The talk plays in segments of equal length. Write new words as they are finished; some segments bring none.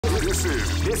This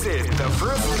is the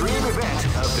first dream event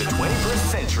of the 21st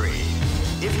century.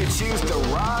 If you choose the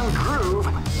wrong groove,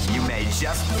 you may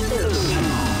just lose.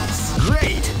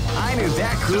 Great! I knew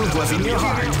that groove was in your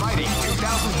heart. Fighting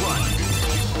 2001.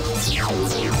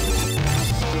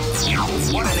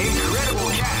 What an incredible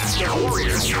cast of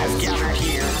warriors has gathered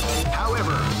here.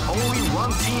 However, only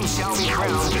one team shall be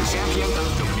crowned the champion of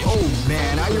the world. Oh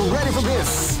man, are you ready for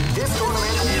this? This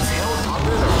tournament is held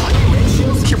under the free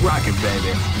ratios. Keep rocking,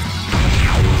 baby.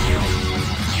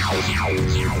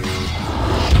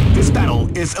 This battle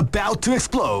is about to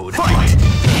explode. Fight!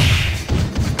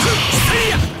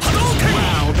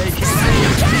 Wow, they can't see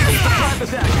it. Surprise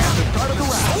attack at the start of the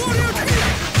round.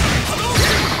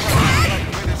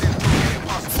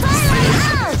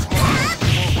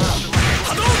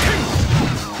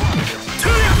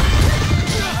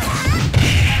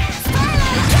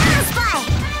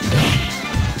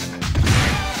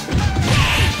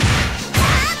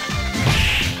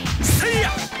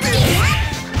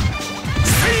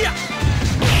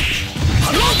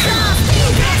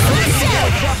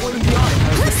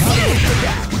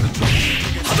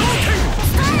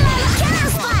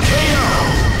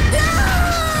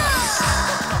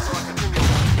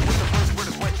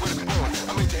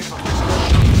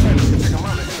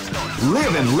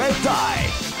 Live and let die.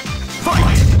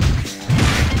 Fight!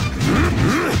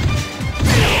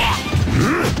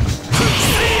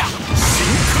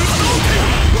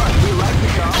 What, we like the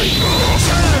car?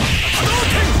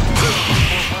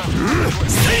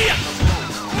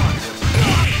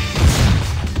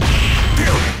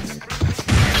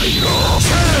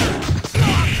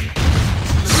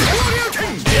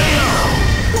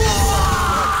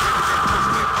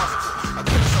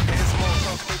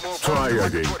 Try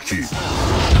again, Chief.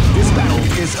 This battle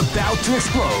is about to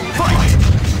explode. Fight!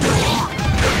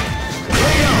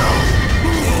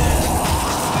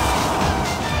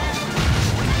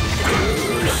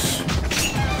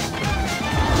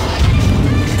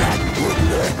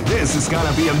 This is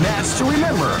gonna be a match to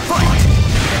remember. Fight!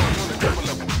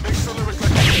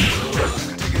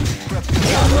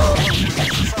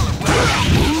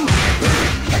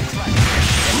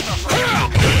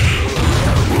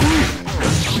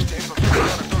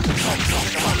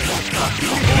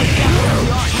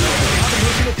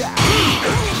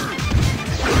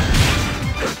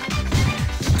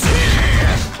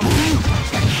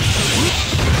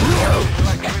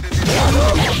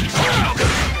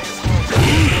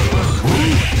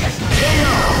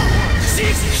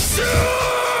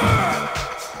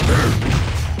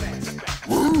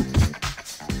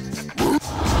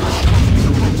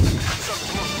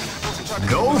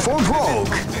 Go for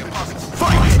broke.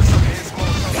 Fight!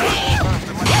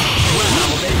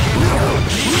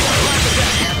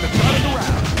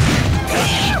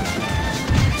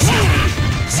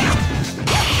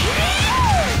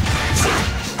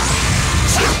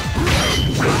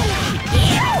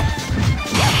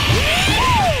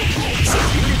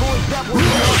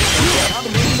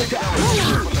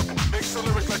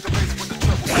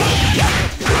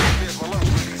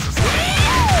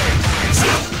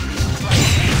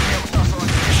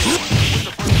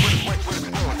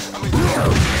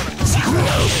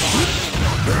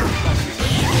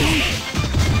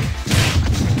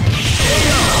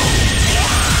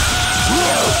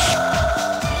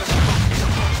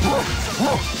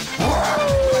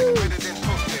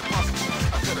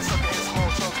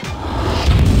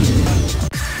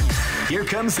 Here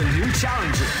comes a new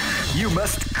challenger. You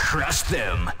must crush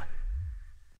them.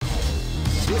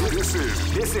 This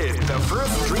is the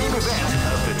first dream event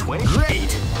of the 20.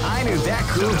 Great! I knew that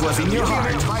groove was in your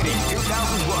heart. Fighting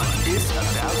 2001 is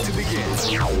about to begin.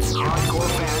 Hardcore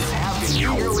fans have been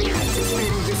eagerly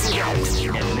anticipating this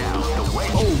event, and now the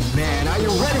wait. Oh man, are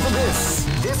you ready for this?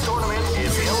 This tournament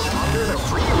is held under the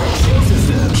free ratio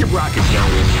system. Keep rocking, yo.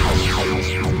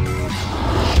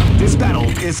 This battle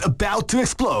is about to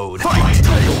explode. Fight!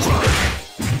 Title Drive!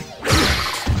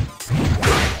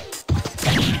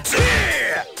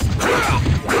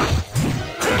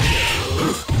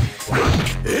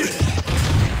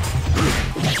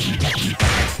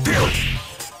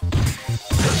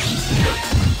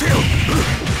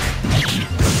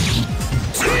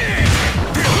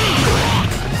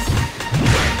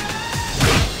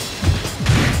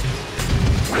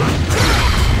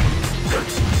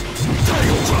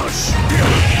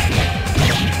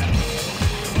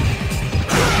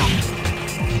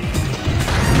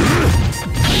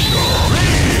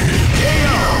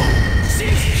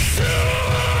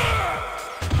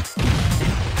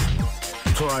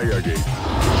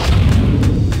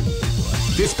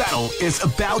 This battle is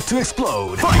about to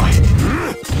explode. Fight!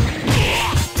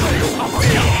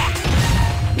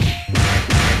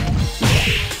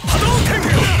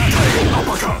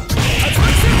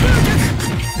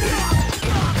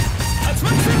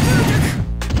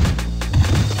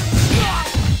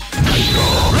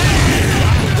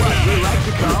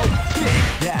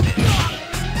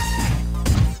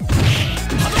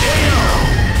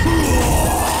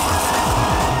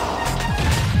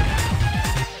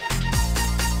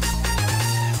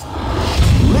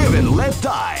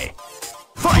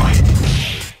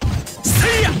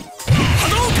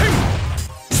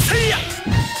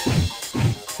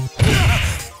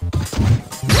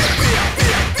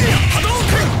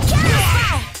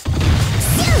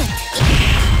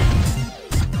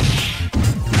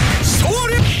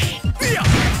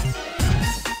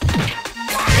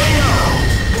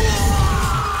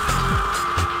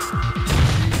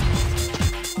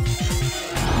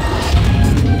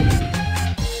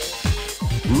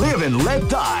 let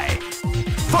die.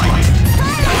 Fight!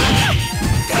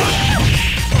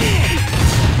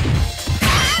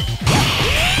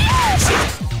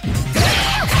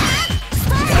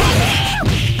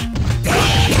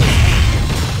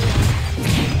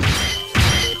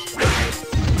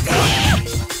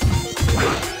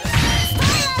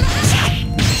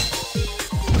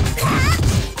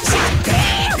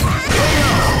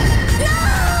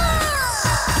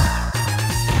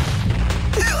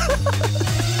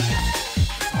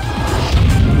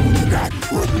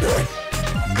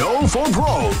 Go for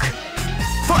broke.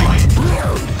 Fight!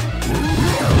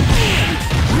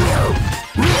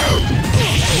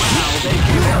 Wow, they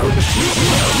came out with the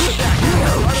sweet attack.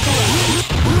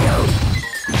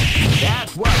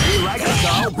 That's what we like to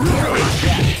call bridge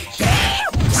damage.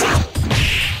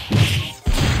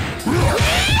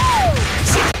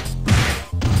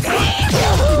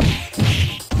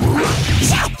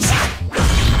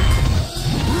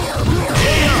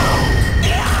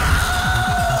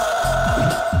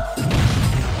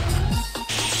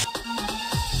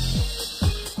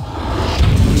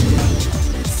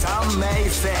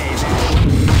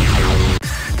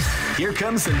 Here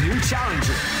comes a new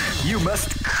challenger. You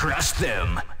must crush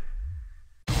them.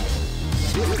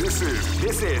 This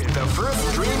is the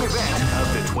first dream event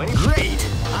of the 20. Great!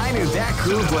 I knew that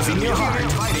groove was in your heart.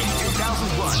 Fighting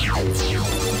 2001.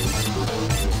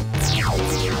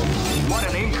 What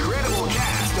an incredible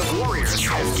cast of warriors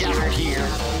has gathered here.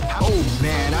 Oh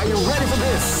man, are you ready for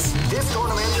this? This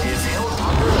tournament is held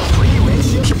under a free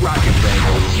ratio. Keep rocking, baby.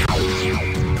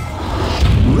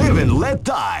 Live and let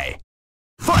die.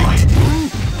 Fight!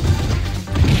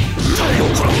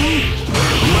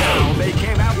 Wow, they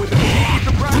came out with the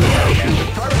surprise at the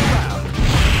start of the round.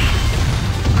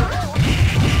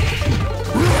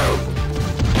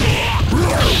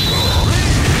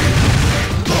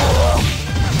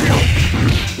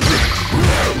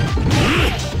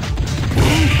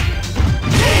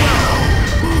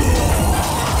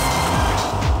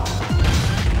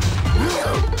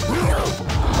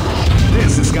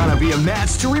 This is gonna be a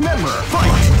match to remember. Fight!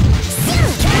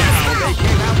 Now they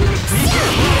came out with a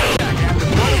sneak attack at the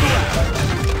start of the round.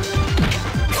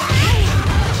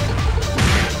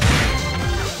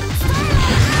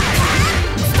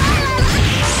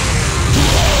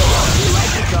 We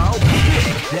like to call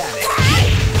big damage.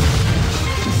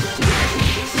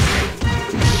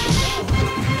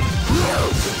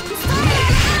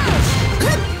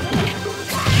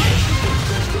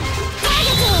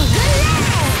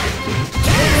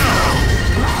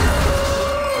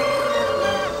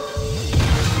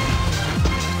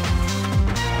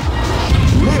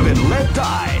 Live and let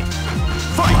die.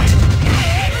 Fight!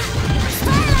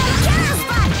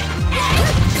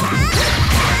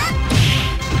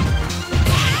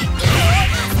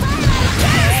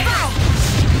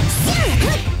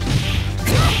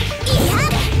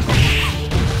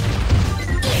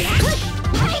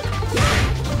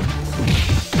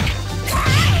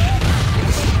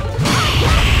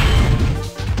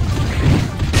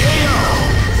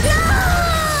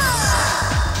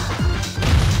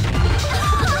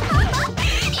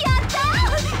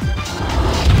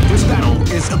 This battle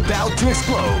is about to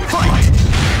explode. Fight!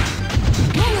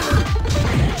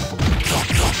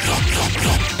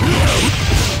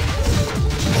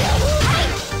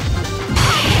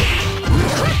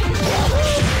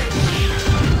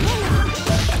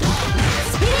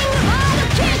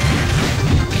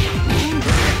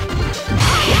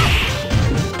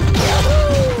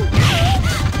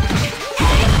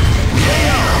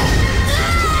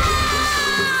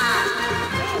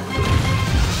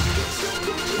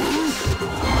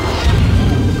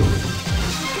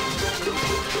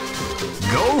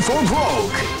 Go for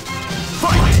broke.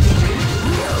 Fight!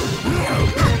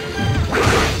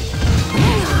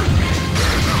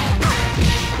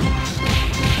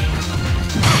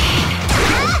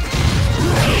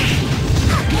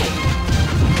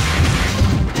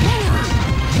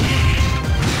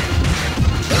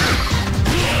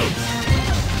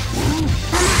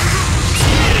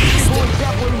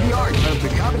 Definitely the art of the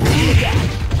combination attack.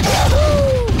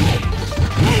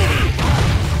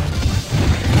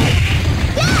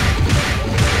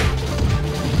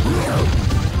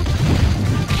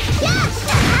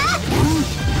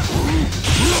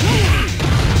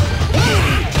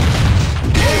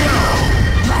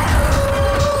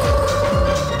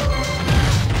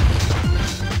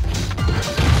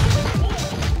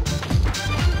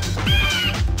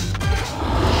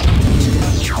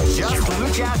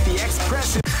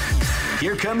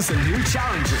 Here comes a new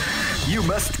challenger. You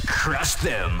must crush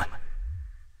them.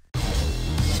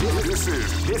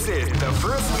 This is the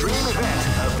first dream event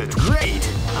of the Great!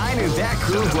 I knew that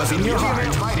groove was in your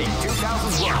heart. Fighting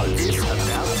 2001 is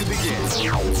about to begin.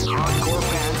 Hardcore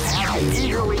fans have been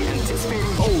eagerly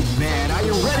anticipating. Oh man, are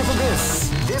you ready for this?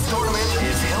 This tournament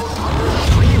is held under the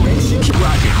free ratio. Keep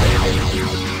rocking, baby.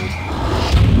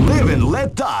 Live and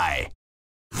let die.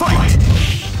 Fight!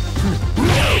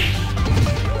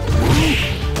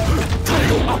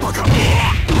 Tiger uppercut!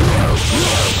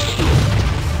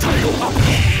 Tiger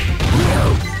uppercut!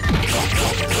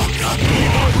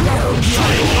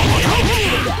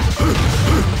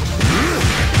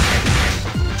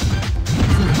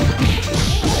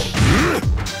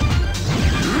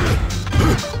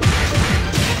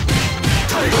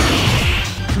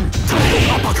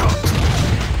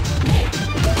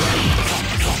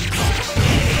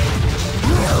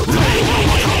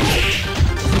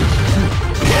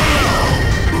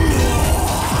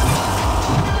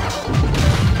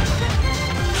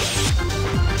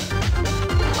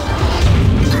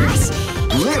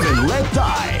 Live and let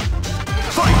die.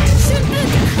 Fight!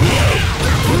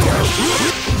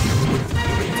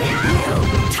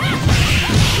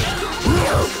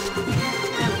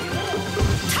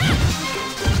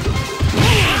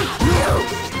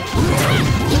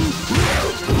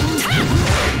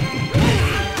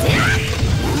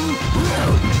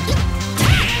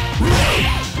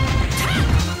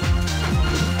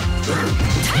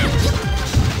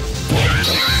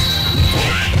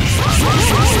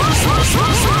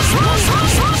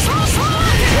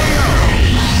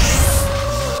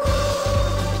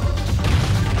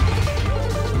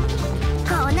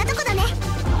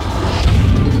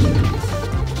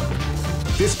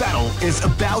 This battle is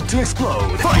about to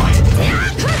explode. Fight!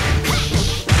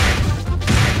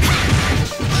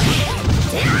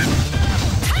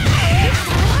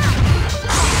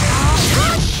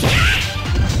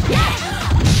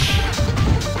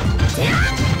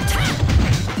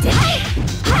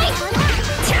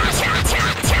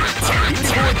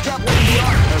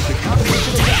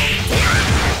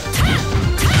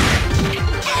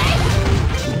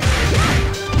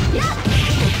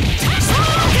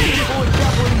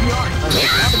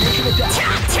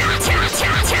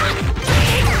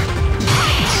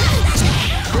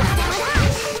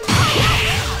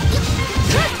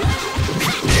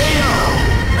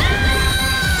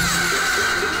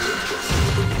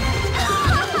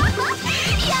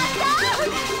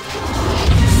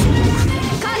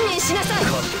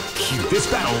 This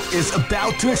battle is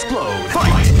about to explode.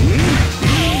 Fight!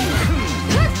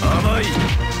 Amai!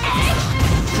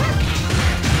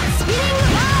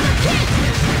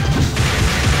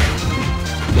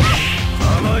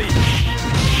 Amai!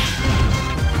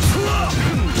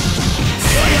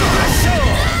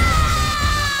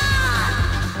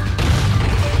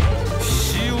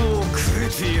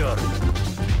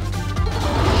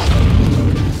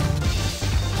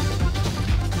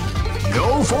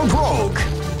 Go for broke!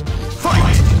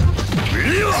 Fight!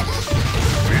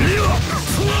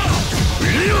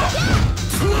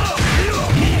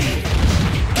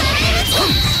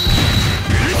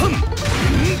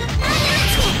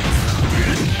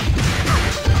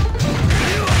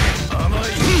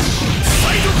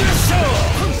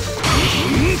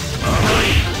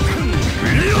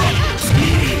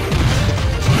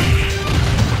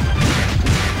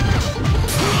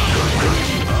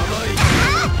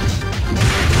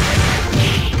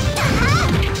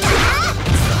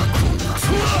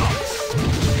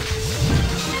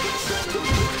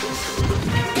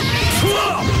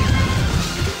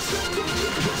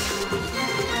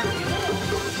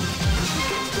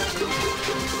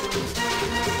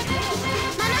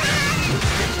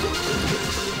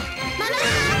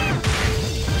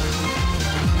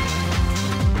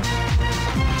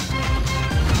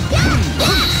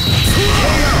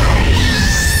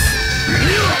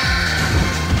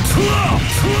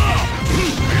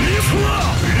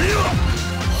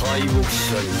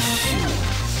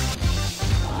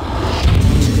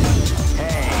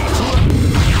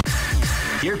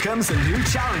 Here comes a new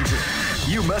challenger.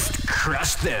 You must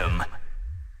crush them.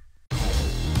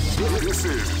 This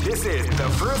is the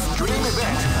first dream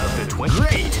event of the 20.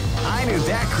 Great! I knew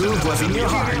that groove was in your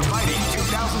heart. Fighting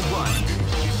 2001.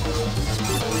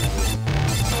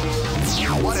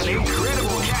 What an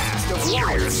incredible cast of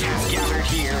warriors has gathered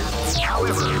here.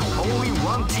 However, only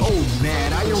one team. Oh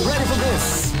man, are you ready for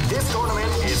this? This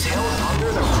tournament is held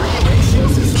under the free ratio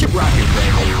system. Keep rocking,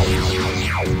 baby.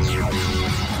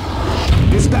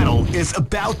 This battle is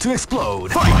about to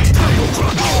explode. Fight! Tiger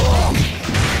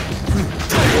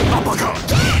uppercut!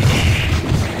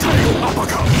 Tiger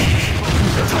uppercut!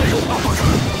 Tiger uppercut!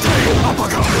 Tiger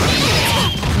uppercut!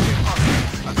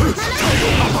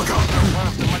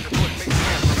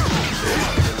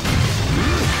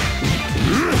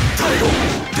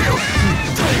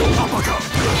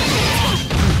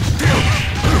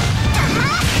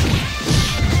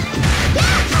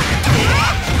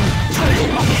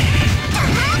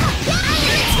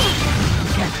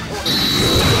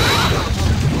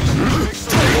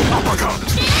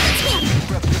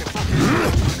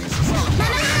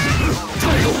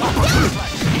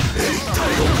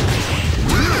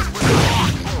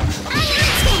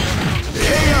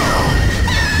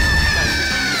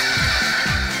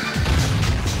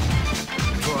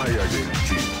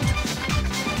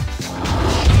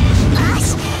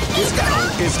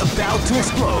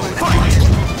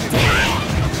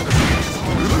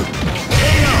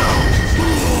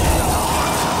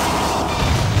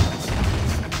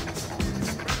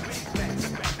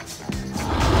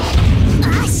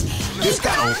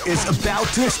 Is about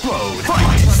to explode.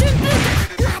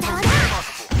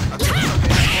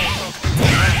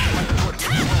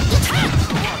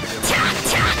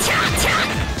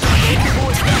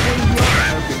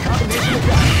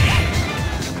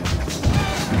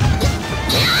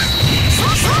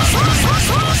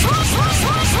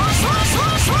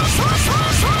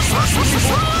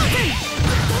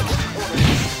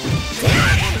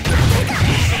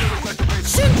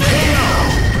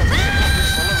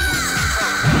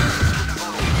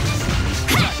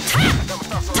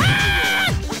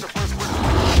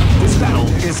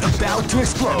 About to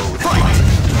explode. Fight!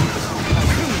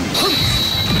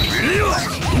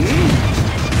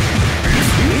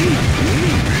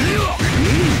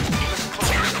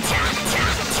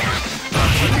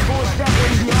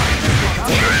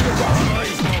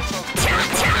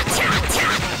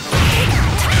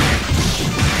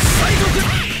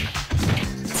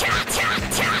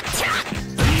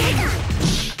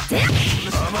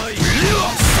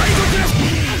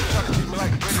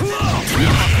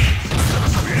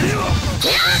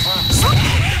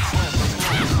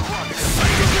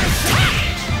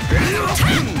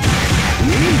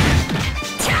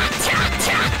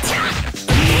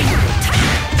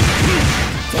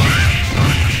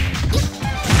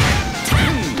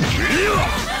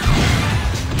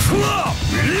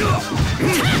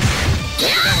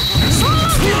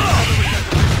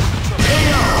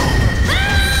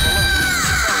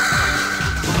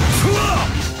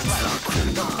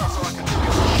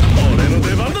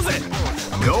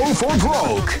 Go for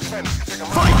broke.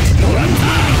 Fight!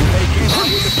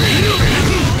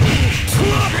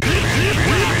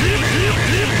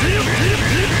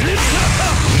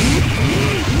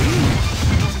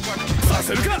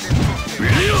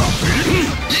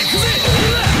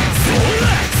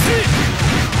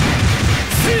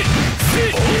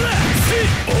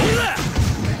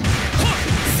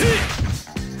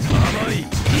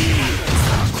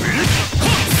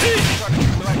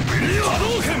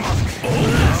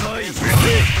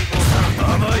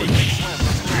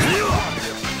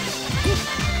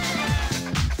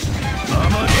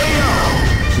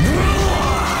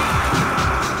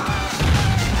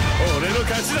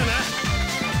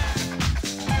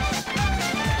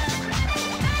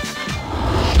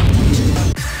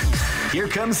 Here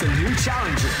comes a new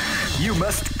challenger. You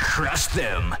must crush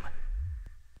them.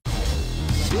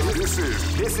 This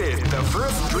is the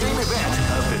first dream event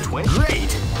of the 20.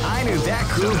 Great! I knew that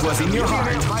groove was in your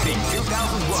heart. Fighting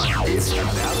 2001 is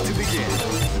about to begin.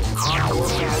 Hardcore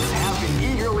fans have been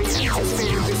eagerly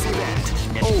anticipating this event.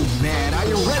 Oh man, are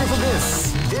you ready for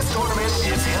this? This tournament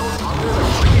is held under the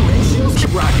free ratios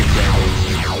rocket battle.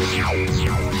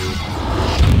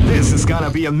 This is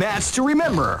gonna be a match to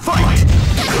remember. Fight!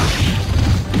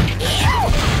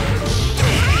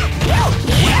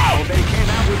 Wow, they came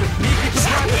out with a sneaky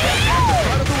surprise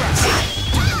at the front of the round.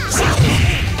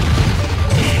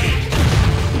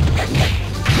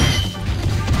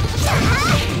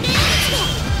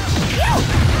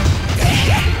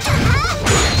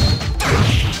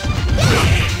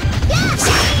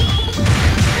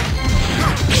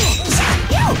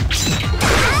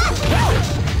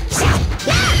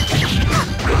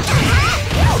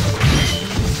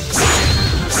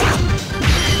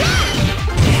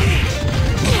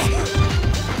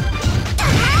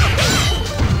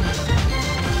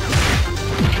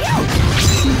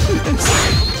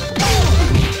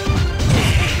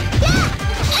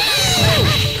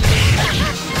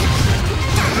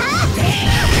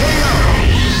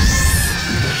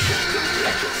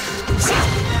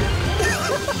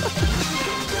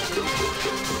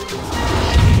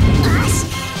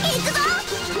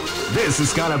 This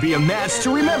is gonna be a match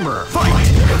to remember. Fight!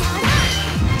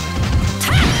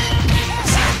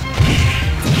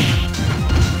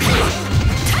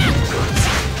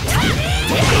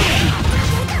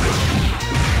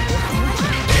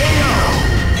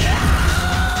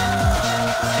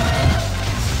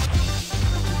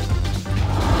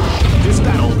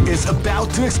 is about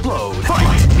to explode.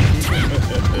 Fight!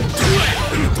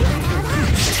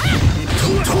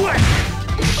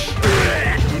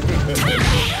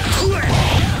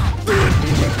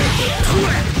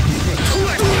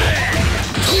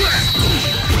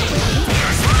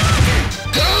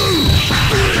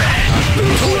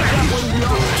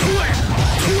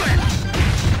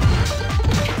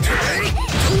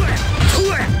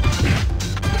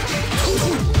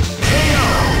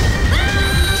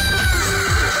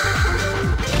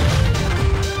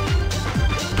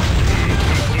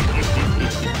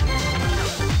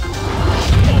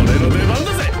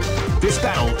 This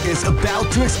battle is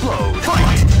about to explode.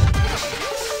 Fight!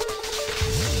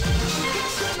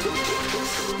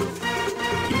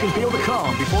 You can feel the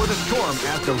calm before the storm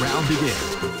as the round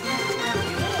begins.